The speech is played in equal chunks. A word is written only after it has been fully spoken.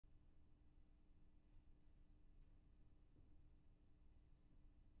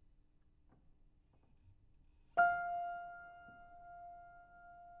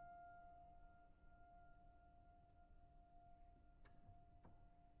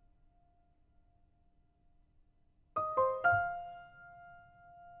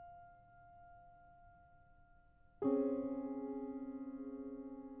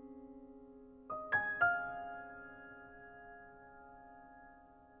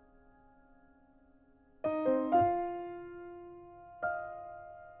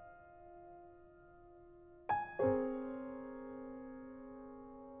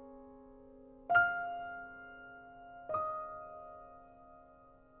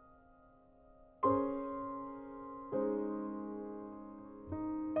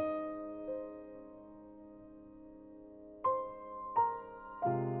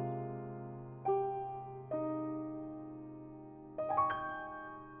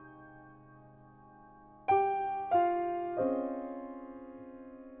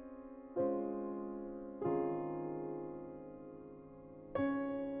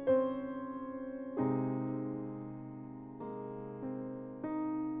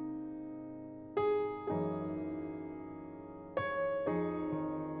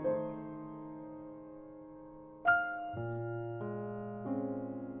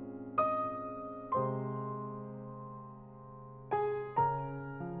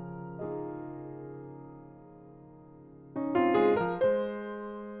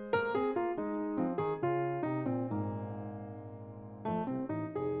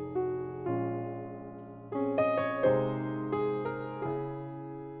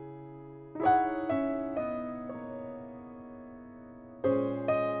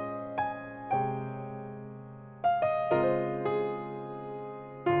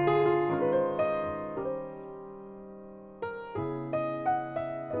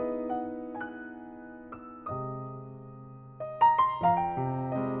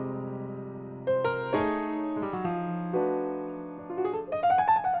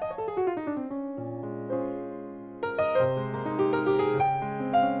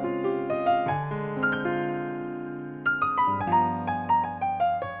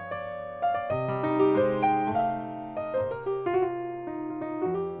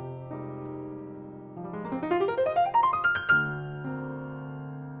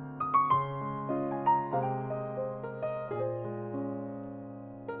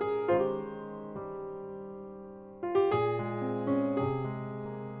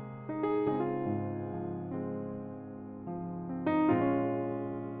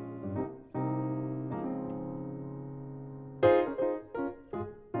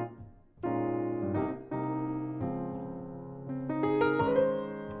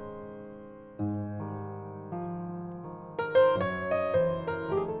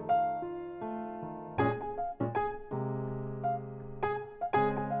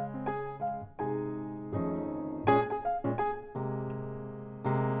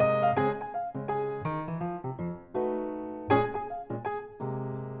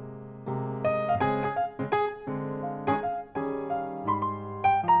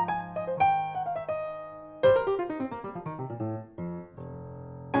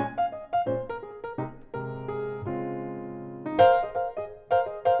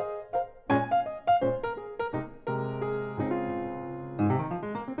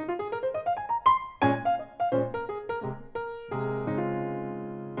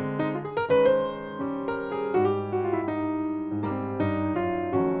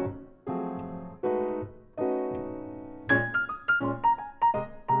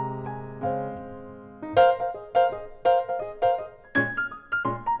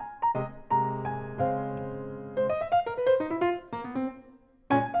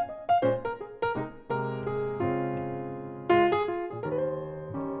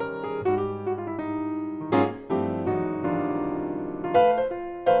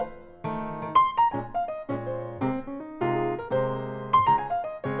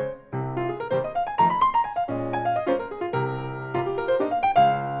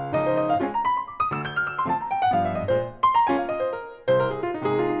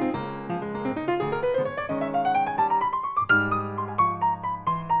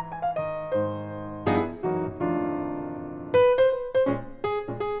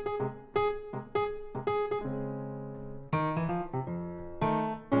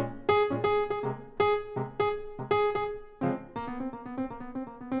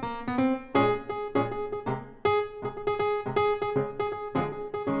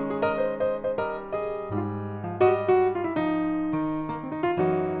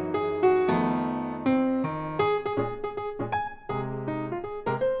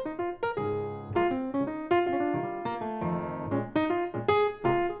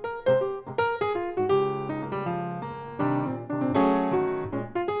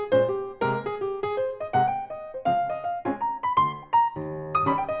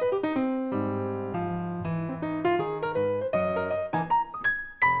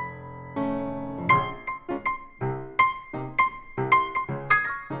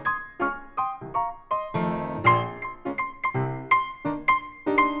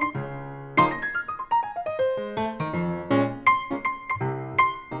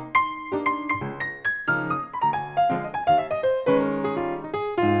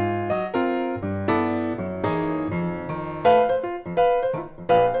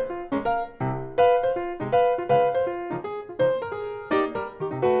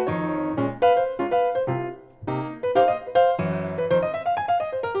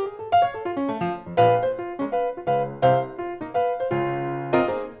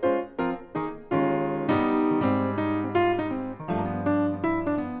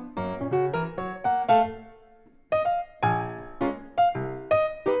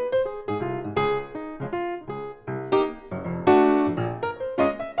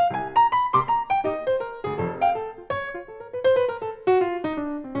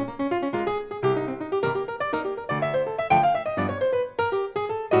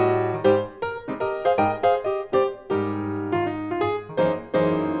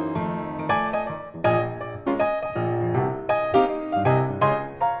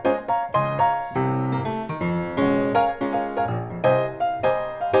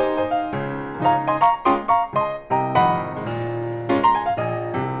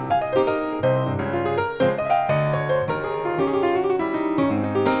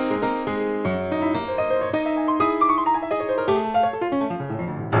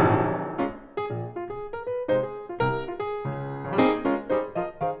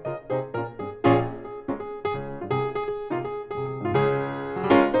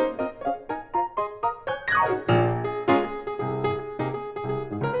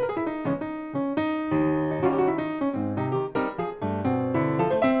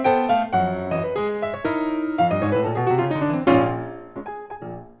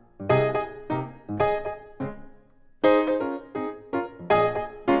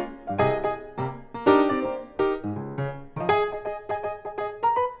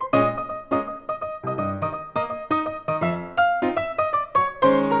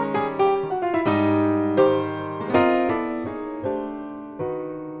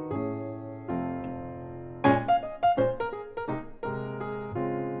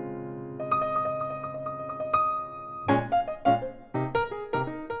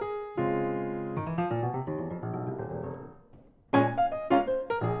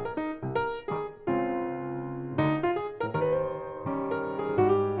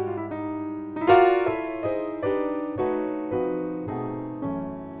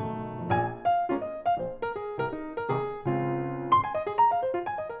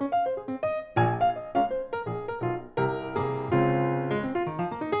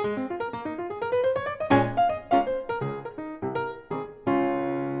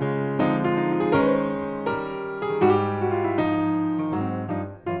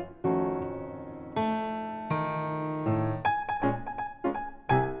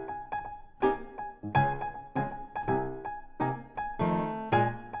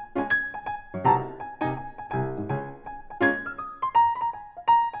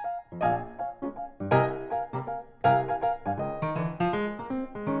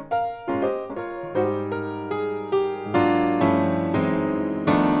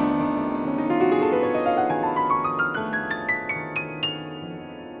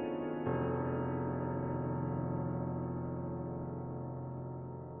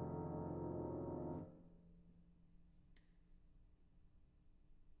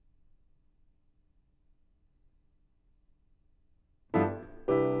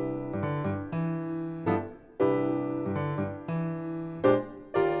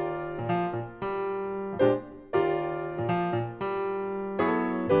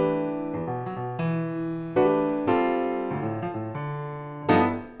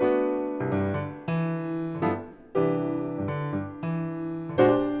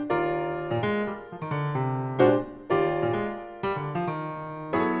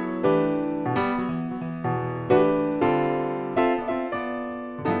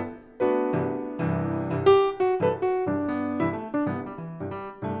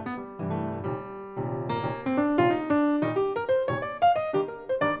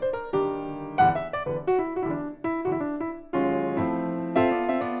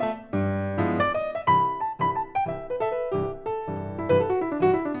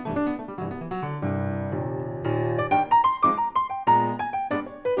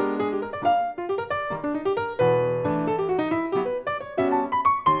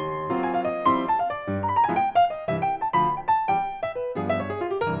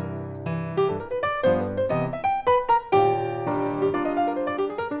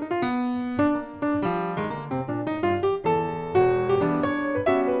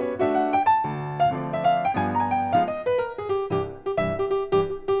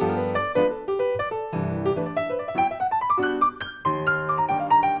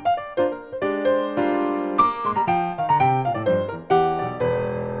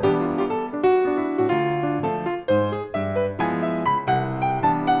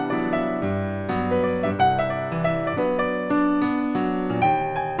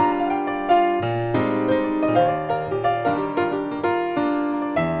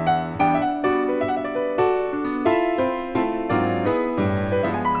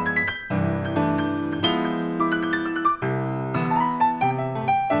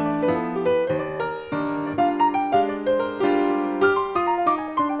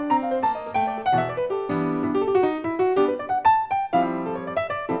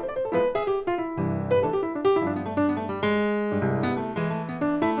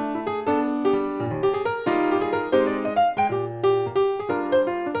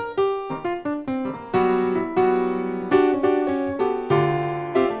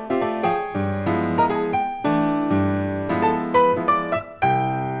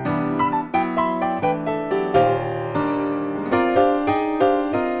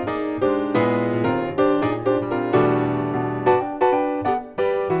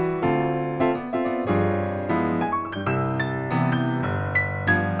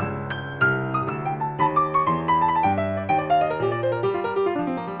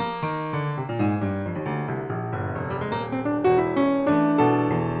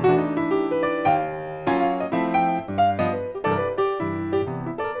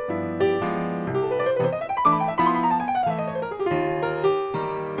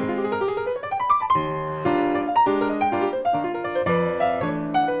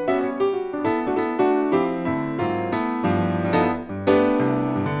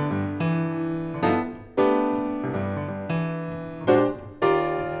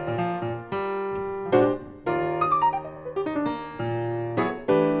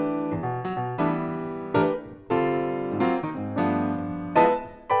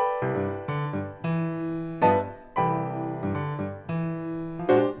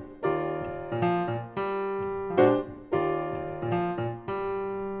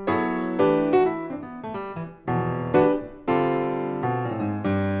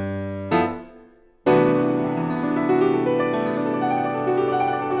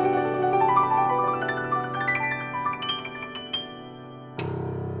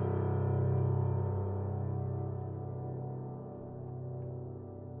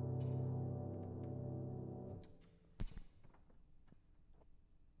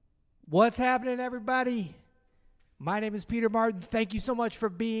What's happening, everybody? My name is Peter Martin. Thank you so much for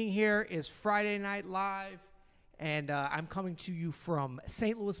being here. It's Friday Night Live, and I'm coming to you from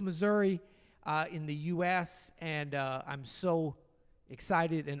St. Louis, Missouri, in the U.S., and I'm so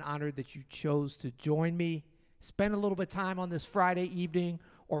excited and honored that you chose to join me. Spend a little bit of time on this Friday evening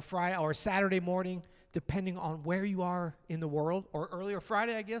or Saturday morning, depending on where you are in the world, or earlier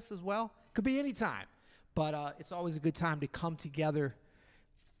Friday, I guess, as well. Could be any time, but it's always a good time to come together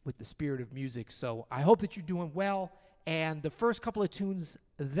with the spirit of music. So I hope that you're doing well. And the first couple of tunes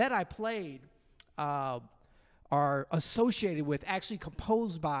that I played are associated with, actually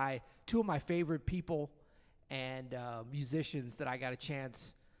composed by two of my favorite people and musicians that I got a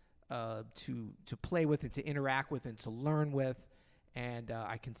chance to play with and to interact with and to learn with. And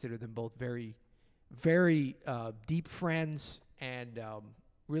I consider them both very, very deep friends, and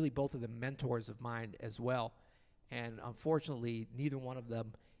really both of them mentors of mine as well. And unfortunately, neither one of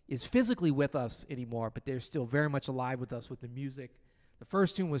them is physically with us anymore, but they're still very much alive with us with the music. The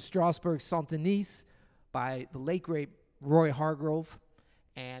first tune was Strasbourg St Denis by the late, great Roy Hargrove.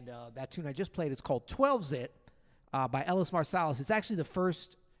 And that tune I just played, it's called 12-Zit by Ellis Marsalis. It's actually the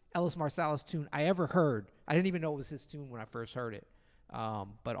first Ellis Marsalis tune I ever heard. I didn't even know it was his tune when I first heard it.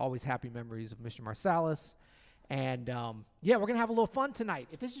 But always happy memories of Mr. Marsalis. And yeah, we're going to have a little fun tonight.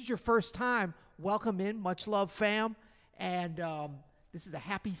 If this is your first time, welcome in. Much love, fam. And this is a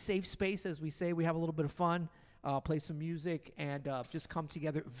happy, safe space, as we say. We have a little bit of fun, play some music, and just come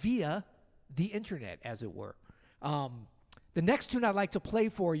together via the internet, as it were. The next tune I'd like to play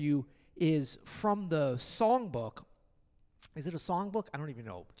for you is from the songbook. Is it a songbook? I don't even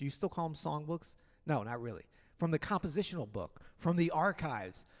know. Do you still call them songbooks? No, not really. From the compositional book, from the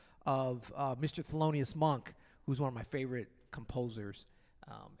archives of Mr. Thelonious Monk, who's one of my favorite composers,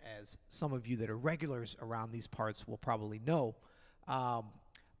 as some of you that are regulars around these parts will probably know.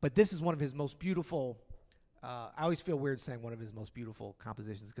 But this is one of his most beautiful, I always feel weird saying one of his most beautiful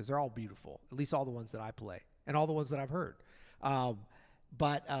compositions because they're all beautiful, at least all the ones that I play and all the ones that I've heard.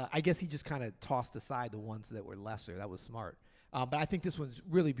 But I guess he just kind of tossed aside the ones that were lesser. That was smart. But I think this one's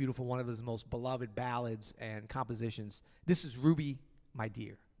really beautiful, one of his most beloved ballads and compositions. This is Ruby, My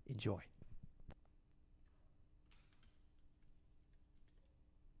Dear. Enjoy.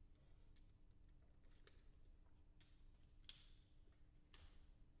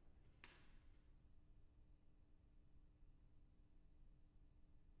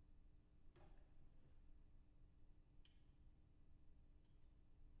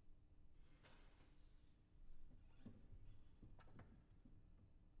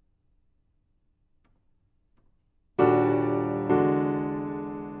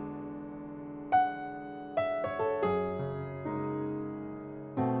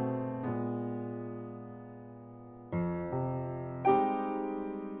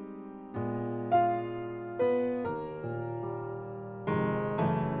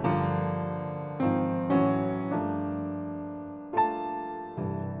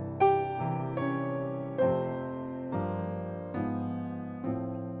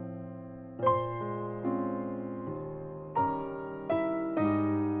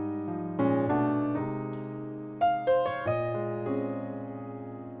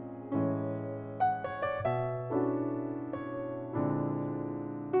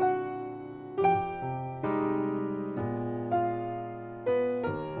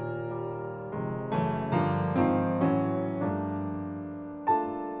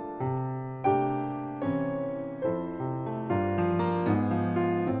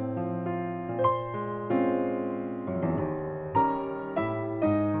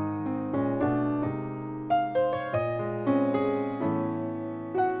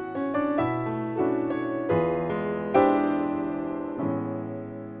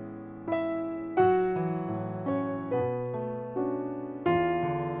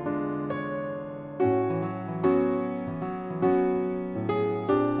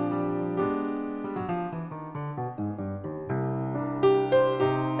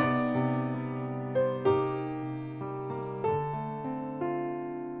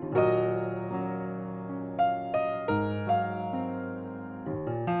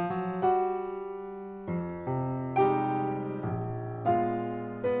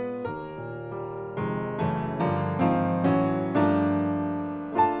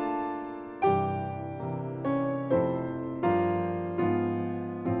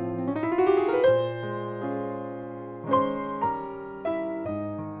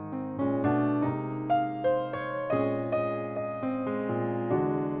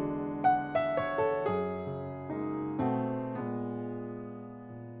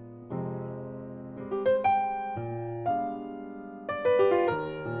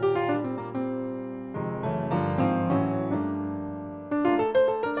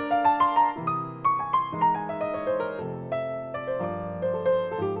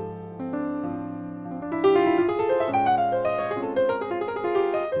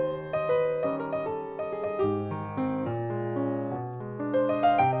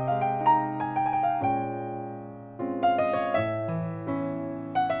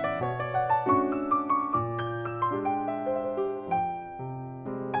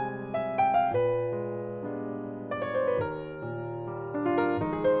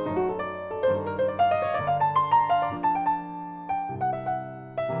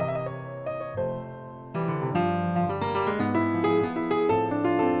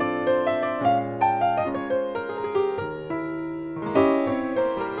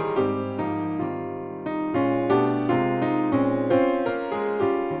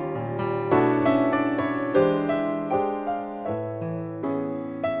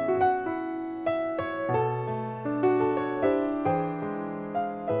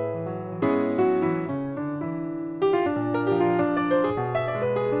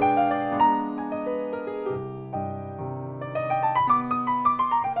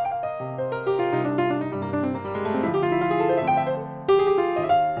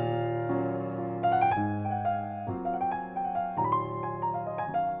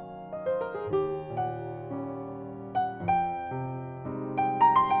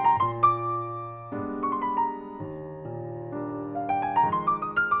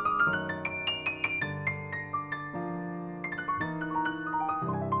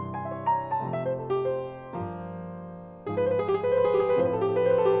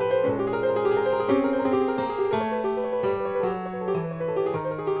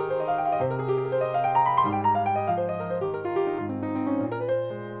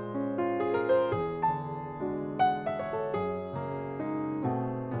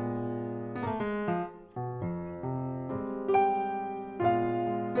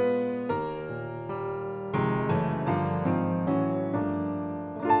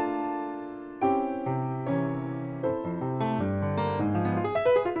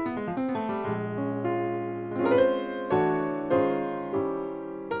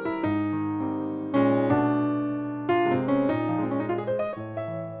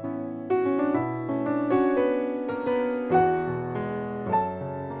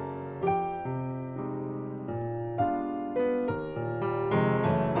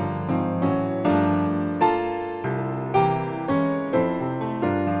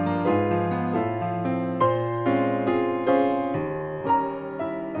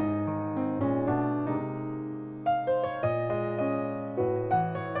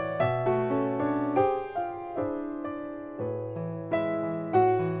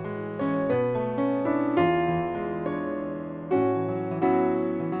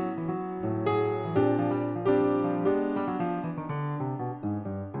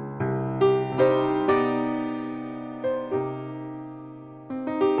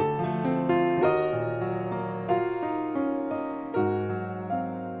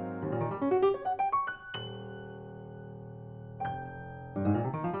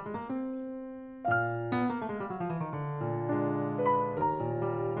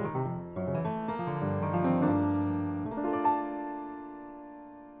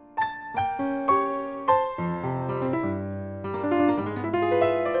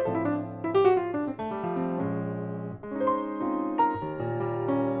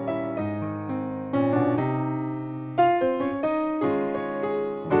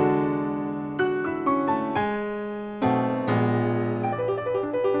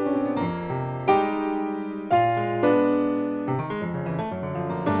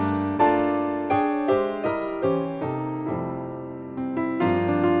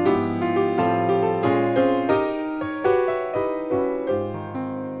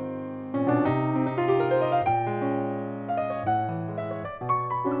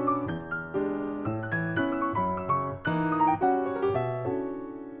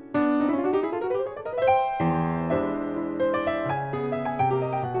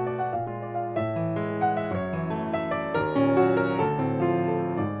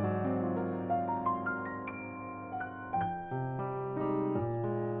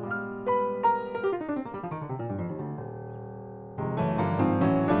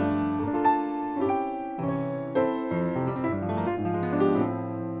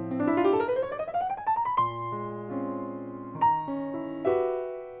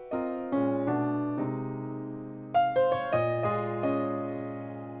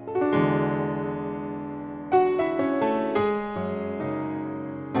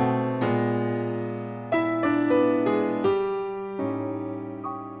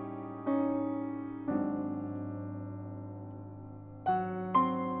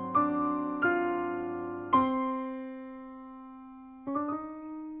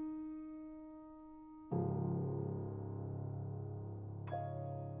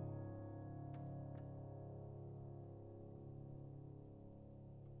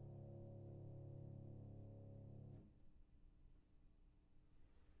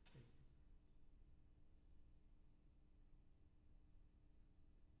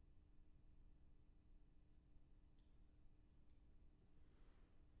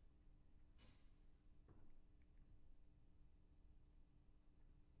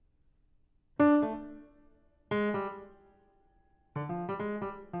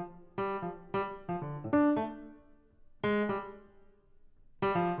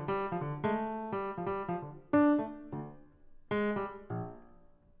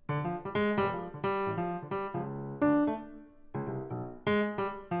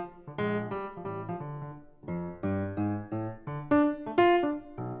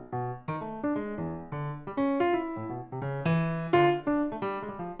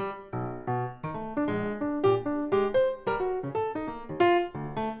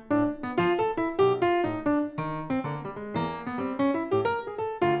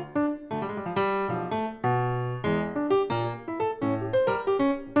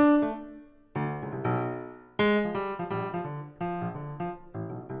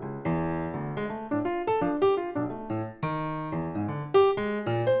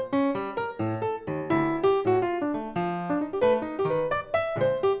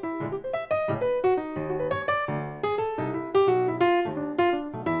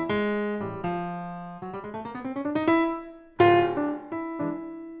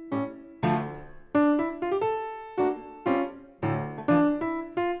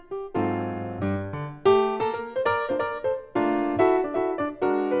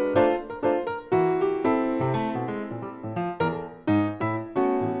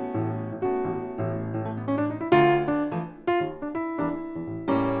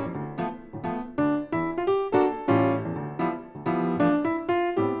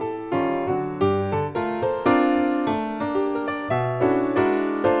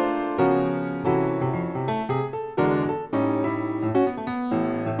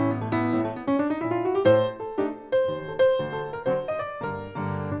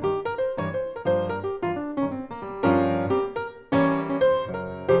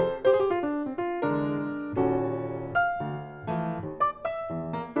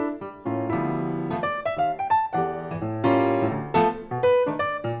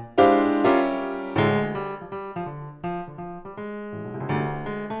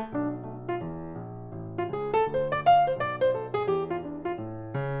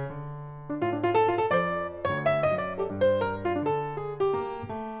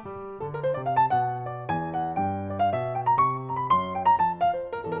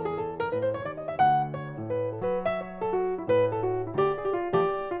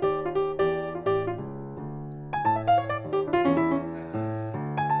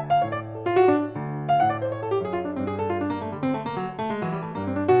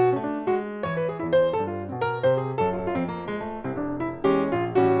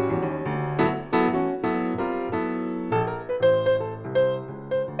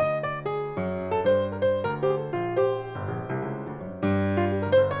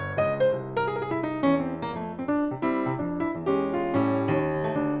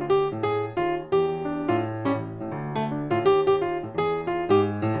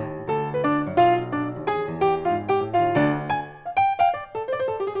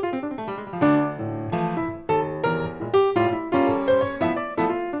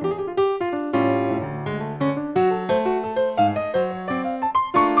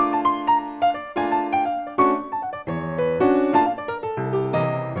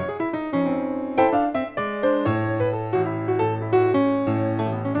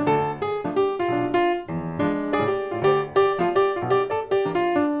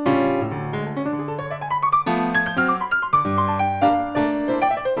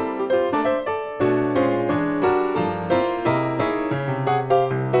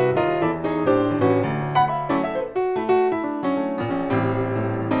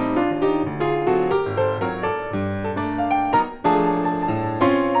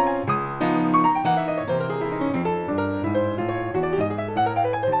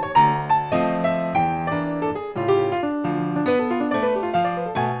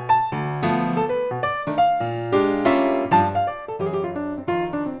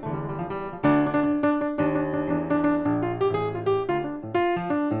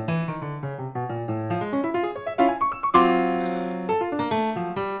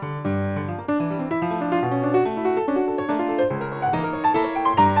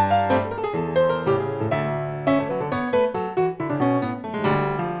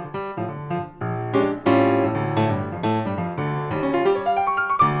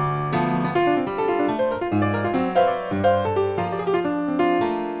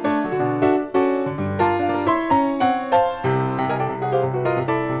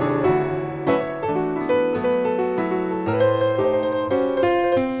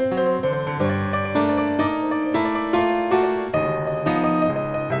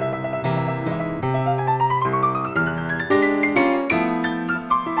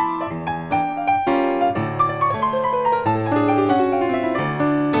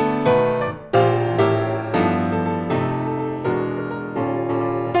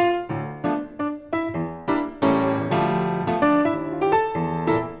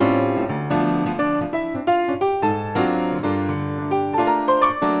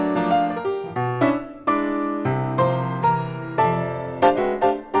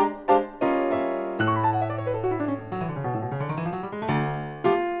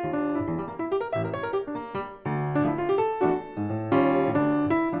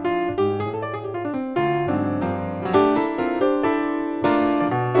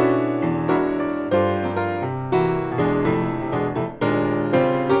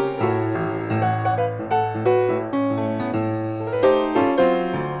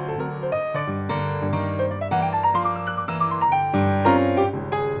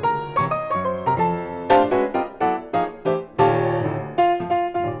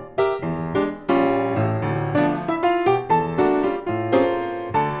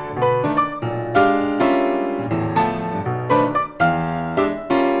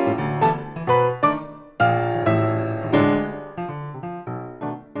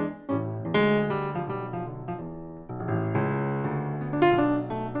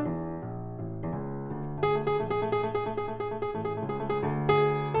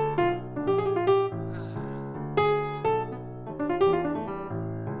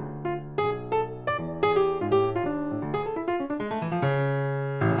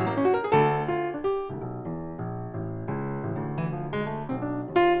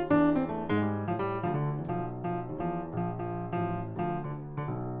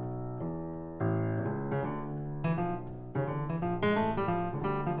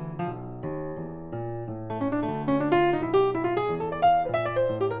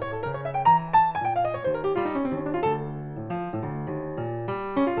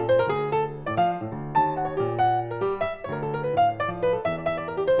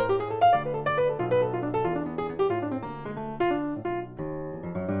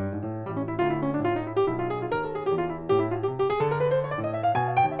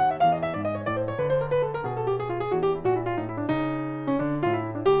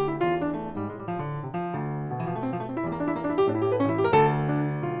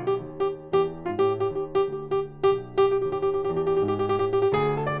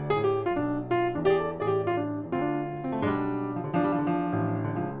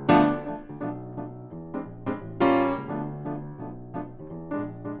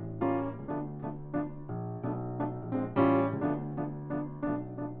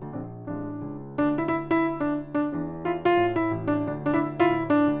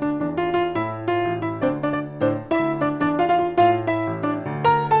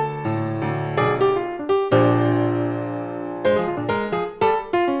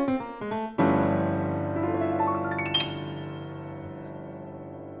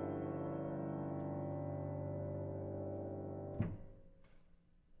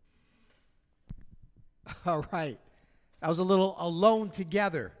 All right. That was a little Alone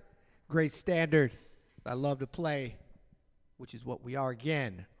Together. Great standard I love to play, which is what we are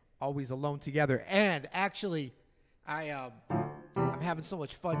again, always alone together. And actually, I'm having so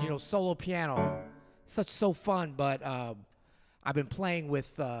much fun. You know, solo piano, so fun. But I've been playing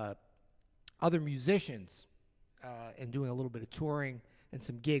with other musicians and doing a little bit of touring and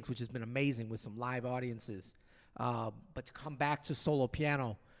some gigs, which has been amazing with some live audiences. But to come back to solo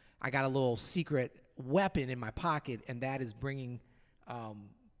piano, I got a little secret weapon in my pocket, and that is bringing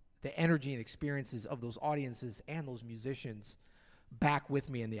the energy and experiences of those audiences and those musicians back with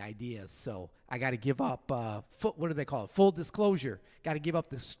me and the ideas. So I got to give up, what do they call it? Full disclosure. Got to give up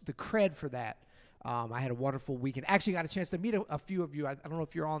the cred for that. I had a wonderful weekend. Actually got a chance to meet a few of you. I don't know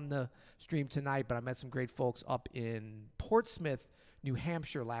if you're on the stream tonight, but I met some great folks up in Portsmouth, New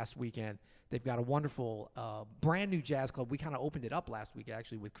Hampshire last weekend. They've got a wonderful brand new jazz club. We kind of opened it up last week,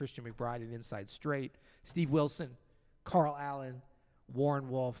 actually, with Christian McBride and Inside Straight, Steve Wilson, Carl Allen, Warren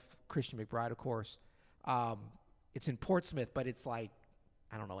Wolf, Christian McBride, of course. It's in Portsmouth, but it's like,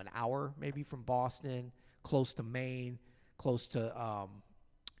 I don't know, an hour maybe from Boston, close to Maine, close to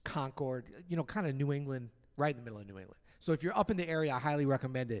Concord, you know, kind of New England, right in the middle of New England. So if you're up in the area, I highly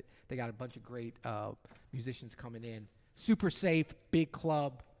recommend it. They got a bunch of great musicians coming in. Super safe, big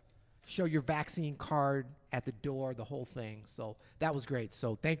club. Show your vaccine card at the door, the whole thing. So that was great.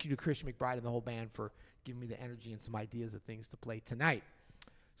 So thank you to Christian McBride and the whole band for giving me the energy and some ideas of things to play tonight.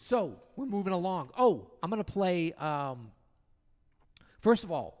 So we're moving along. Oh, I'm going to play, first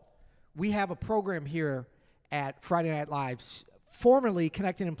of all, we have a program here at Friday Night Live, formerly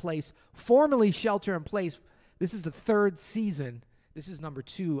Connected in Place, formerly Shelter in Place. This is the third season. This is number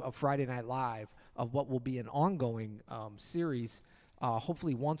 2 of Friday Night Live, of what will be an ongoing series,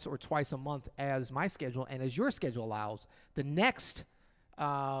 hopefully once or twice a month as my schedule and as your schedule allows. The next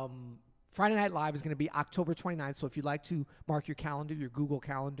Friday Night Live is going to be October 29th, so if you'd like to mark your calendar, your Google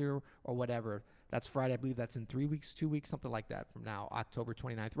Calendar or whatever, that's Friday. I believe that's in 3 weeks, 2 weeks, something like that from now, October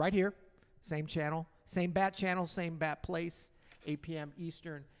 29th. Right here, same channel, same bat channel, same bat place, 8 p.m.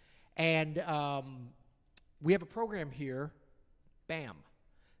 Eastern. And we have a program here, BAM,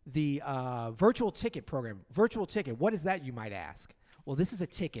 the virtual ticket program. Virtual ticket, what is that, you might ask? Well, this is a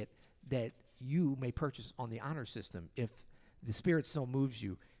ticket that you may purchase on the honor system if the spirit so moves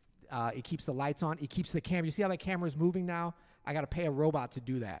you. It keeps the lights on. It keeps the camera. You see how that camera is moving now? I got to pay a robot to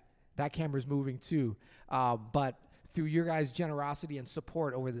do that. That camera is moving too. But through your guys' generosity and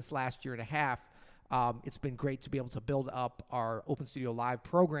support over this last year and a half, it's been great to be able to build up our Open Studio Live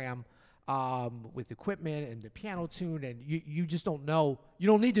program with equipment and the piano tune. And you just don't know. You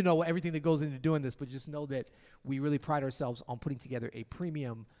don't need to know everything that goes into doing this, but just know that we really pride ourselves on putting together a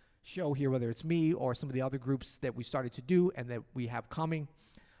premium show here, whether it's me or some of the other groups that we started to do and that we have coming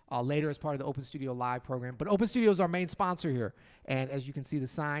later as part of the Open Studio Live program. But Open Studio is our main sponsor here. And as you can see, the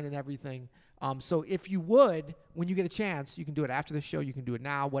sign and everything. So if you would, when you get a chance, you can do it after the show. You can do it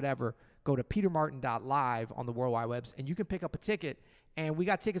now, whatever. Go to petermartin.live on the World Wide Webs, and you can pick up a ticket. And we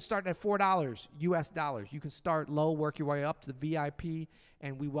got tickets starting at $4 US dollars. You can start low, work your way up to the VIP,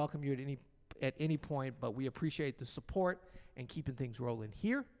 and we welcome you at any point. But we appreciate the support and keeping things rolling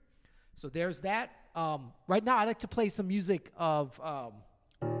here. So there's that. Right now, I'd like to play some music of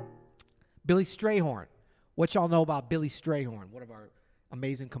Billy Strayhorn. What y'all know about Billy Strayhorn, one of our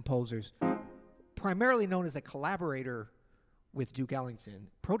amazing composers, primarily known as a collaborator with Duke Ellington,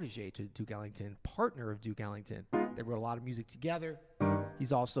 protege to Duke Ellington, partner of Duke Ellington. They wrote a lot of music together.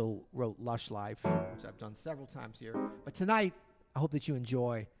 He's also wrote Lush Life, which I've done several times here. But tonight, I hope that you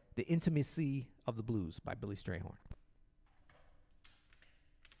enjoy The Intimacy of the Blues by Billy Strayhorn.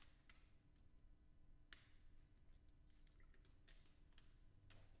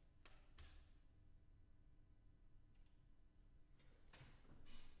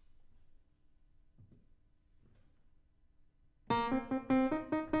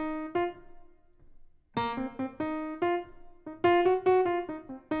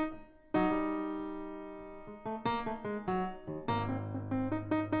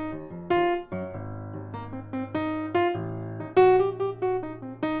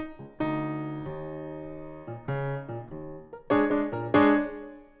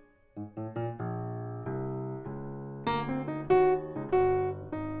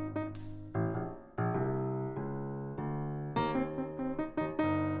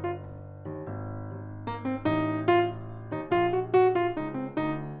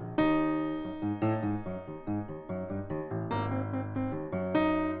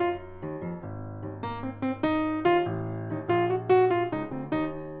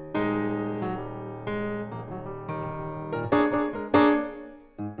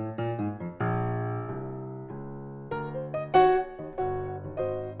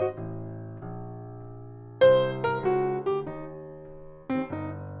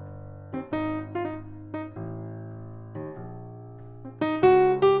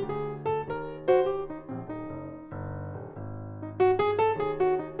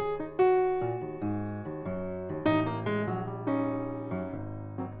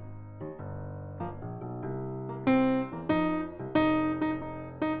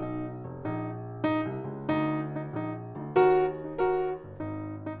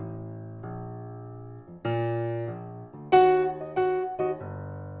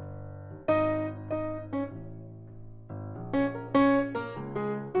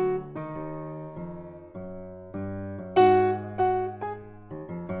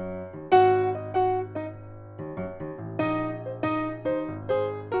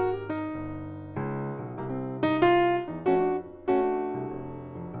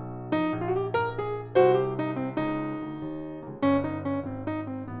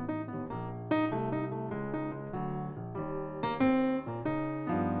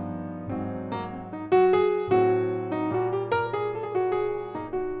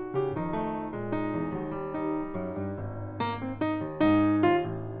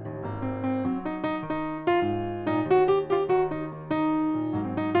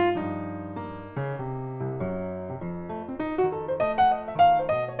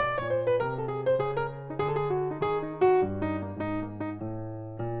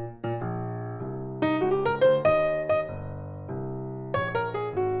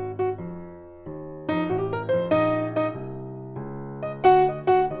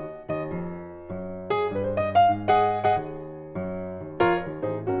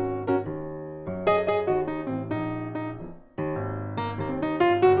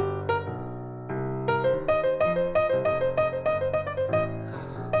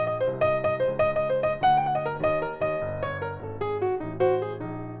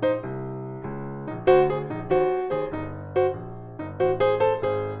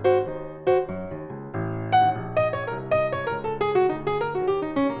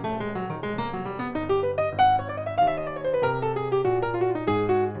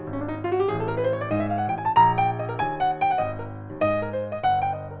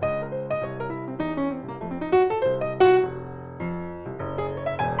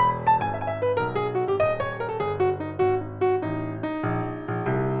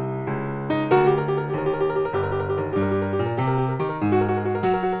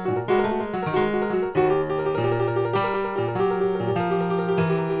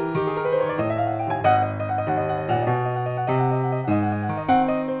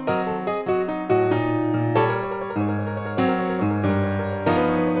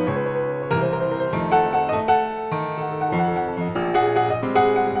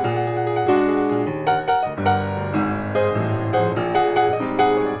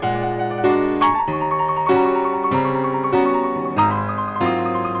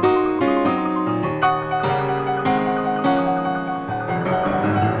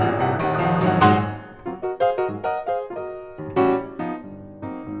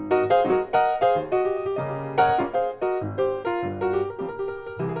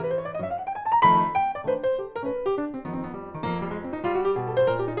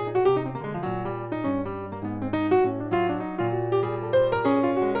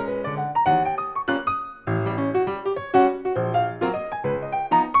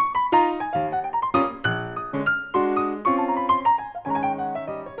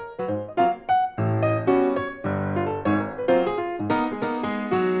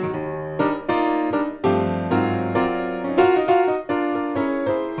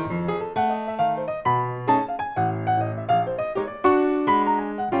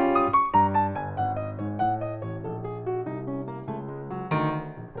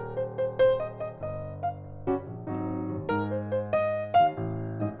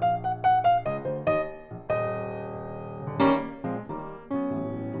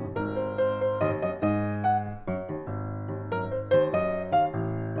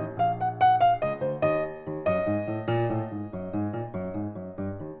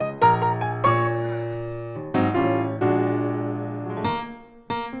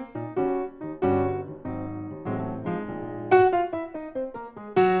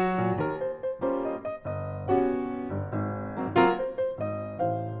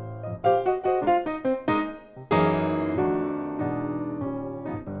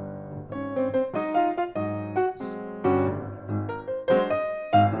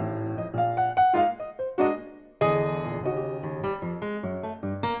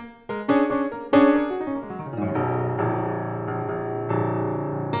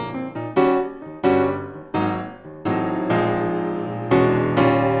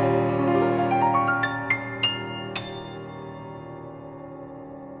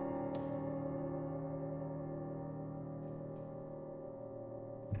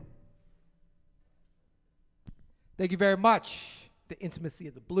 Thank you very much. The intimacy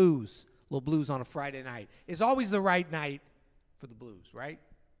of the blues, a little blues on a Friday night, is always the right night for the blues, right?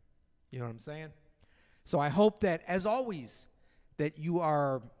 You know what I'm saying? So I hope that, as always, that you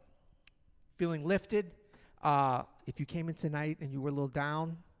are feeling lifted. If you came in tonight and you were a little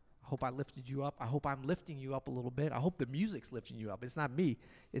down, I hope I lifted you up. I hope I'm lifting you up a little bit. I hope the music's lifting you up. It's not me.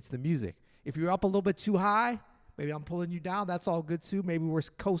 It's the music. If you're up a little bit too high, maybe I'm pulling you down. That's all good, too. Maybe we're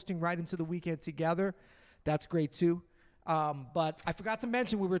coasting right into the weekend together. That's great, too. But I forgot to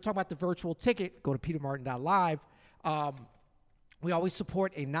mention, we were talking about the virtual ticket. Go to petermartin.live. We always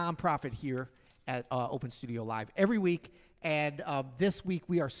support a nonprofit here at Open Studio Live every week. And this week,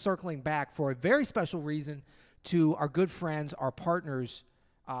 we are circling back for a very special reason to our good friends, our partners,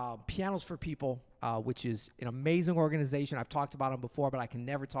 Pianos for People, which is an amazing organization. I've talked about them before, but I can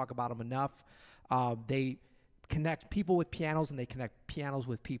never talk about them enough. They connect people with pianos, and they connect pianos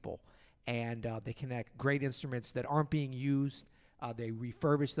with people. And they connect great instruments that aren't being used. They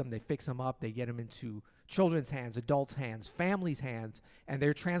refurbish them. They fix them up. They get them into children's hands, adults' hands, families' hands, and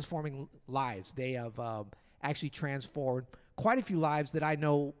they're transforming lives. They have actually transformed quite a few lives that I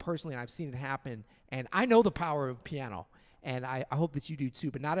know personally, and I've seen it happen. And I know the power of piano, and I hope that you do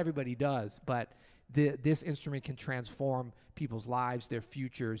too, but not everybody does. But this instrument can transform people's lives, their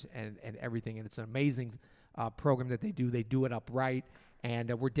futures, and everything. And it's an amazing program that they do. They do it upright.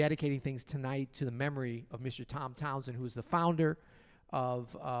 And we're dedicating things tonight to the memory of Mr. Tom Townsend, who is the founder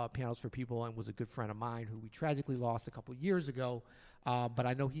of Pianos for People and was a good friend of mine who we tragically lost a couple years ago. But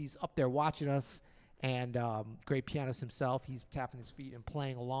I know he's up there watching us, and great pianist himself. He's tapping his feet and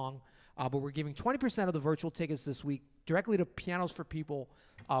playing along. But we're giving 20% of the virtual tickets this week directly to Pianos for People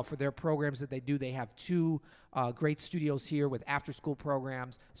for their programs that they do. They have two great studios here with after-school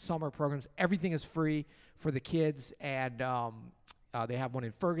programs, summer programs. Everything is free for the kids, and they have one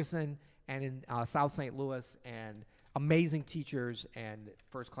in Ferguson and in South St. Louis, and amazing teachers and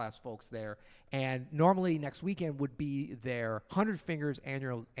first-class folks there. And normally next weekend would be their 100 Fingers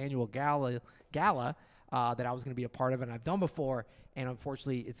annual gala that I was going to be a part of, and I've done before. And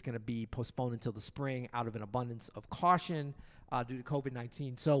unfortunately, it's going to be postponed until the spring out of an abundance of caution due to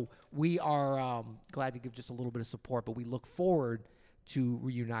COVID-19. So we are glad to give just a little bit of support, but we look forward to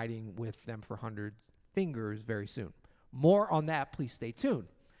reuniting with them for 100 Fingers very soon. More on that, please stay tuned.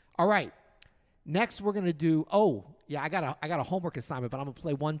 All right. Next, we're going to do, I got a homework assignment, but I'm going to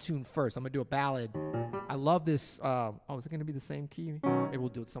play one tune first. I'm going to do a ballad. I love this. Is it going to be the same key? Maybe we'll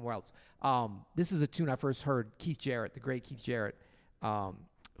do it somewhere else. This is a tune I first heard, Keith Jarrett, the great Keith Jarrett,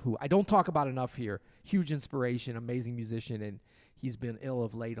 who I don't talk about enough here. Huge inspiration, amazing musician, and he's been ill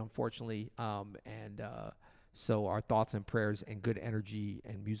of late, unfortunately. So our thoughts and prayers and good energy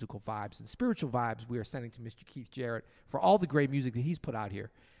and musical vibes and spiritual vibes we are sending to Mr. Keith Jarrett for all the great music that he's put out here.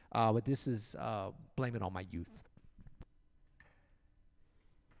 But this is Blame It On My Youth.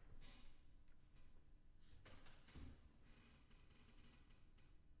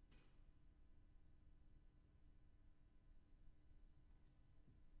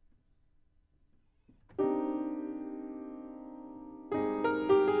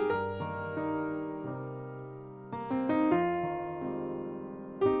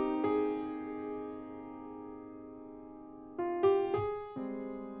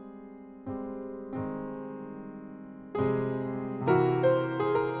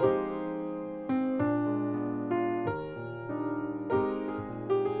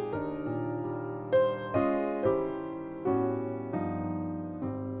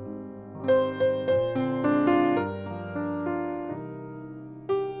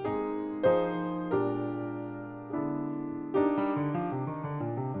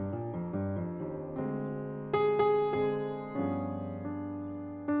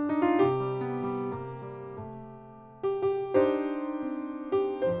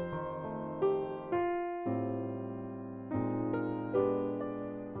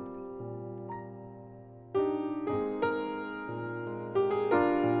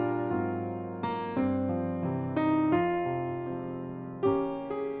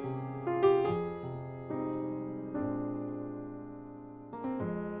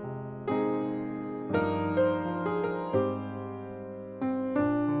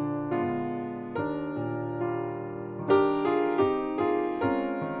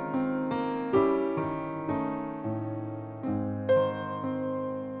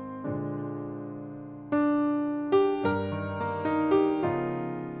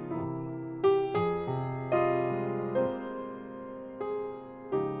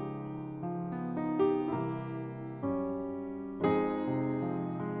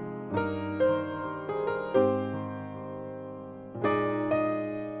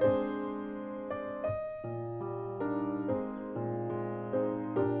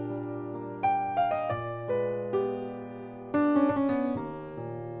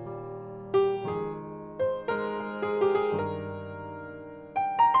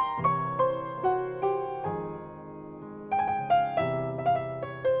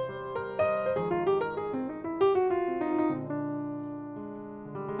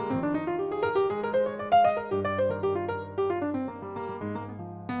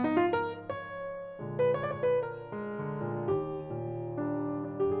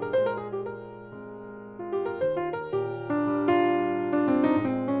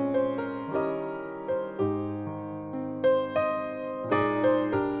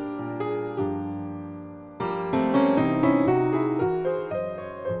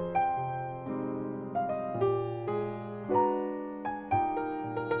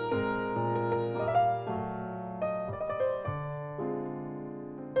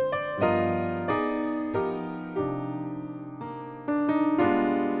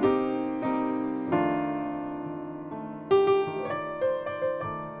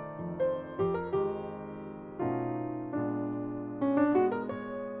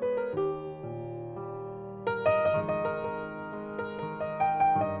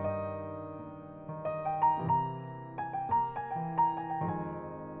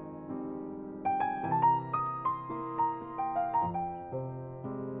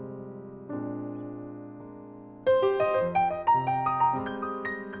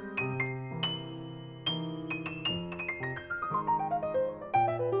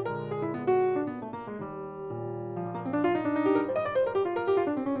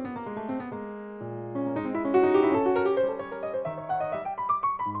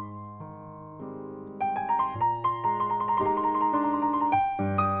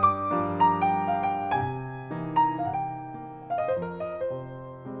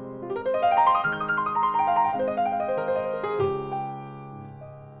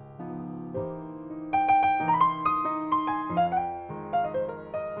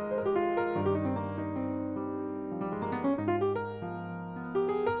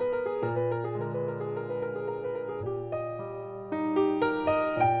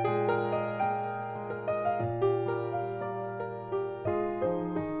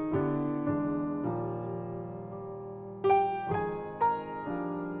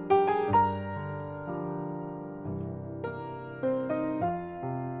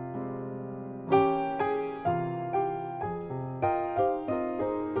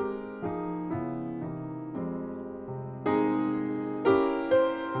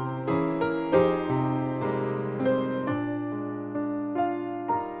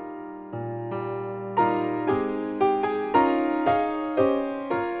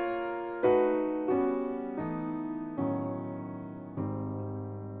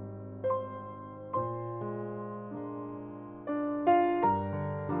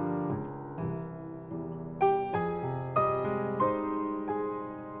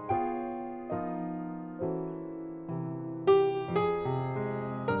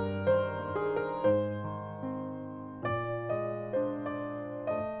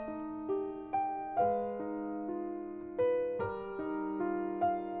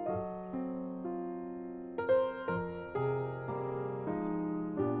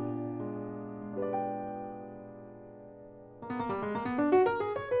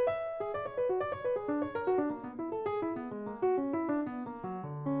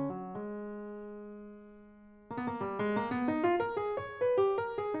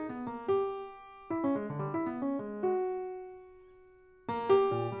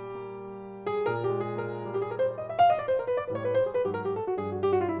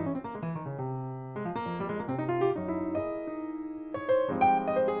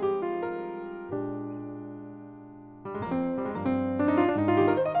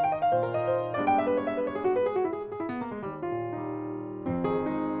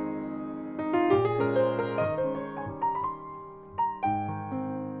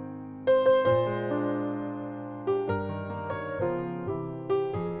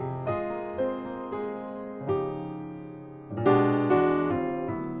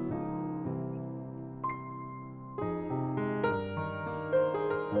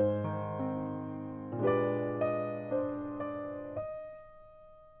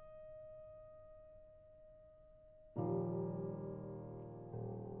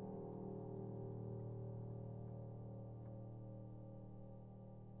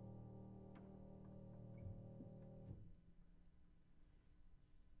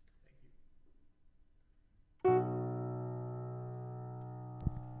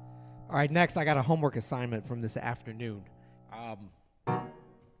 All right, next I got a homework assignment from this afternoon.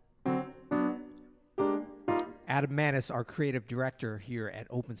 Adam Manis, our creative director here at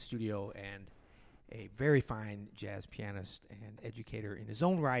Open Studio and a very fine jazz pianist and educator in his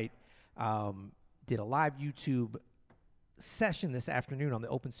own right, did a live YouTube session this afternoon on the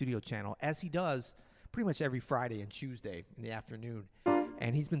Open Studio channel, as he does pretty much every Friday and Tuesday in the afternoon.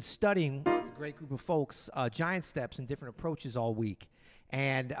 And he's been studying with a great group of folks giant steps and different approaches all week.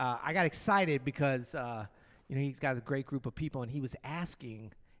 And I got excited because he's got a great group of people, and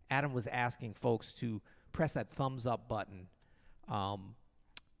Adam was asking folks to press that thumbs up button on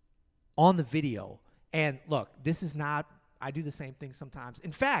the video. And look, this is not, I do the same thing sometimes.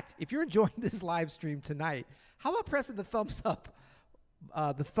 In fact, if you're enjoying this live stream tonight, how about pressing the thumbs up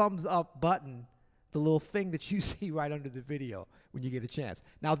button, the little thing that you see right under the video when you get a chance.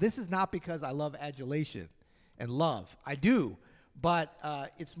 Now, this is not because I love adulation and love. I do, but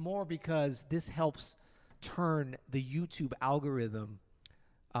it's more because this helps turn the YouTube algorithm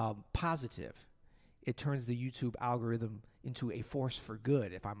positive. It turns the YouTube algorithm into a force for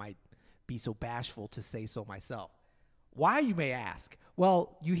good, if I might be so bashful to say so myself. Why, you may ask?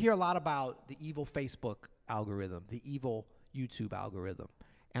 Well, you hear a lot about the evil Facebook algorithm, the evil YouTube algorithm.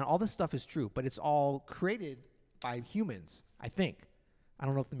 And all this stuff is true, but it's all created by humans, I think. I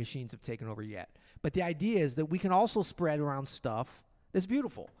don't know if the machines have taken over yet. But the idea is that we can also spread around stuff that's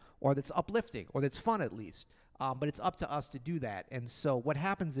beautiful, or that's uplifting, or that's fun at least. But it's up to us to do that. And so what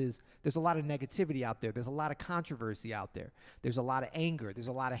happens is there's a lot of negativity out there. There's a lot of controversy out there. There's a lot of anger. There's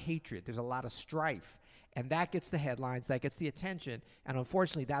a lot of hatred. There's a lot of strife. And that gets the headlines. That gets the attention. And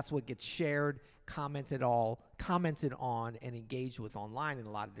unfortunately, that's what gets shared, commented on, and engaged with online in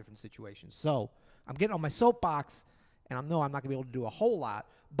a lot of different situations. So I'm getting on my soapbox, and I know I'm not going to be able to do a whole lot.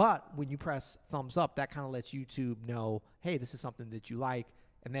 But when you press thumbs up, that kind of lets YouTube know, hey, this is something that you like.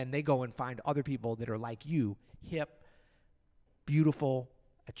 And then they go and find other people that are like you, hip, beautiful,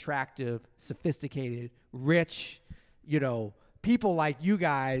 attractive, sophisticated, rich, people like you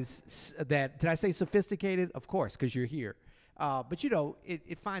guys that, did I say sophisticated? Of course, because you're here. But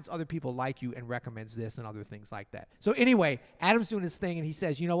it finds other people like you and recommends this and other things like that. So anyway, Adam's doing his thing, and he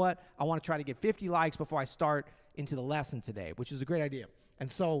says, you know what? I want to try to get 50 likes before I start into the lesson today, which is a great idea.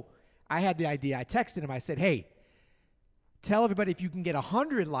 And so I had the idea. I texted him. I said, hey, tell everybody if you can get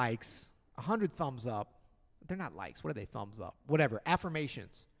 100 likes, 100 thumbs up. They're not likes. What are they? Thumbs up. Whatever.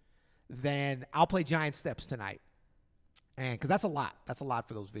 Affirmations. Then I'll play giant steps tonight. And because that's a lot. That's a lot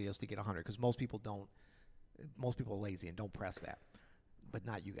for those videos to get 100, because most people don't. Most people are lazy and don't press that. But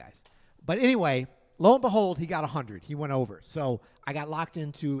not you guys. But anyway, lo and behold, he got 100. He went over. So I got locked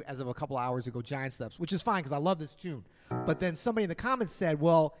into, as of a couple hours ago, giant steps, which is fine because I love this tune. But then somebody in the comments said,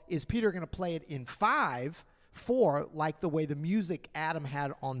 well, is Peter going to play it in 5/4, like the way the music Adam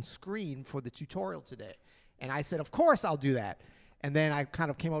had on screen for the tutorial today? And I said, of course I'll do that. And then I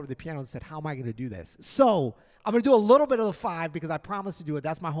kind of came over to the piano and said, how am I going to do this? So I'm going to do a little bit of the 5 because I promised to do it.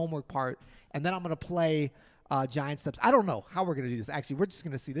 That's my homework part. And then I'm going to play giant steps. I don't know how we're going to do this. Actually, we're just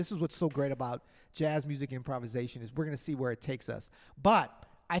going to see. This is what's so great about jazz music improvisation, is we're going to see where it takes us. But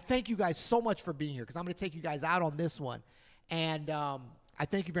I thank you guys so much for being here, because I'm going to take you guys out on this one. And I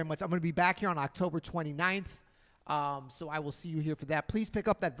thank you very much. I'm going to be back here on October 29th. So I will see you here for that. Please pick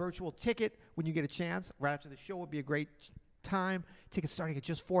up that virtual ticket when you get a chance. Right after the show would be a great time. Tickets starting at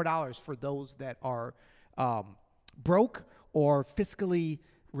just $4 for those that are broke or fiscally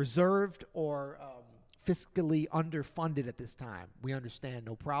reserved or fiscally underfunded at this time. We understand,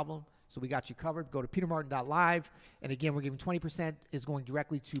 no problem. So we got you covered. Go to petermartin.live. And again, we're giving 20% is going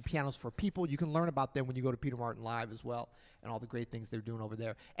directly to Pianos for People. You can learn about them when you go to Peter Martin Live as well, and all the great things they're doing over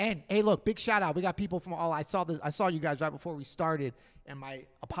there. And hey, look, big shout out. We got people from all. I saw you guys right before we started, and my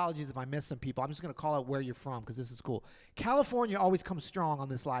apologies if I missed some people. I'm just going to call out where you're from, because this is cool. California always comes strong on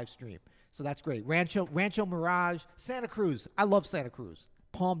this live stream, so that's great. Rancho Mirage, Santa Cruz. I love Santa Cruz.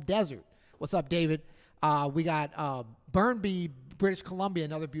 Palm Desert. What's up, David? We got Burnby, British Columbia,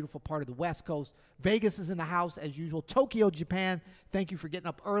 another beautiful part of the West Coast. Vegas is in the house as usual. Tokyo, Japan, thank you for getting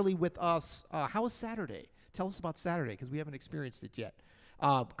up early with us. How was Saturday? Tell us about Saturday, because we haven't experienced it yet.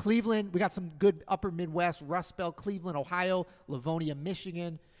 Cleveland, we got some good upper Midwest. Rust Belt, Cleveland, Ohio. Livonia,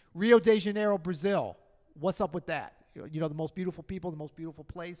 Michigan. Rio de Janeiro, Brazil. What's up with that? The most beautiful people, the most beautiful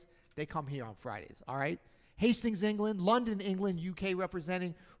place, they come here on Fridays, all right? Hastings, England. London, England, UK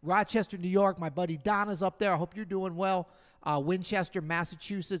representing. Rochester, New York. My buddy Donna's up there. I hope you're doing well. Winchester,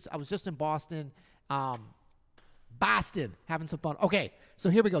 Massachusetts. I was just in Boston. Boston, having some fun. Okay, so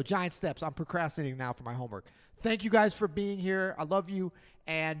here we go. Giant steps. I'm procrastinating now for my homework. Thank you guys for being here. I love you.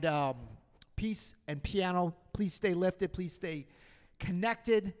 And peace and piano. Please stay lifted. Please stay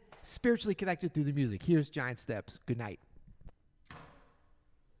connected. spiritually connected through the music. Here's Giant Steps. Good night.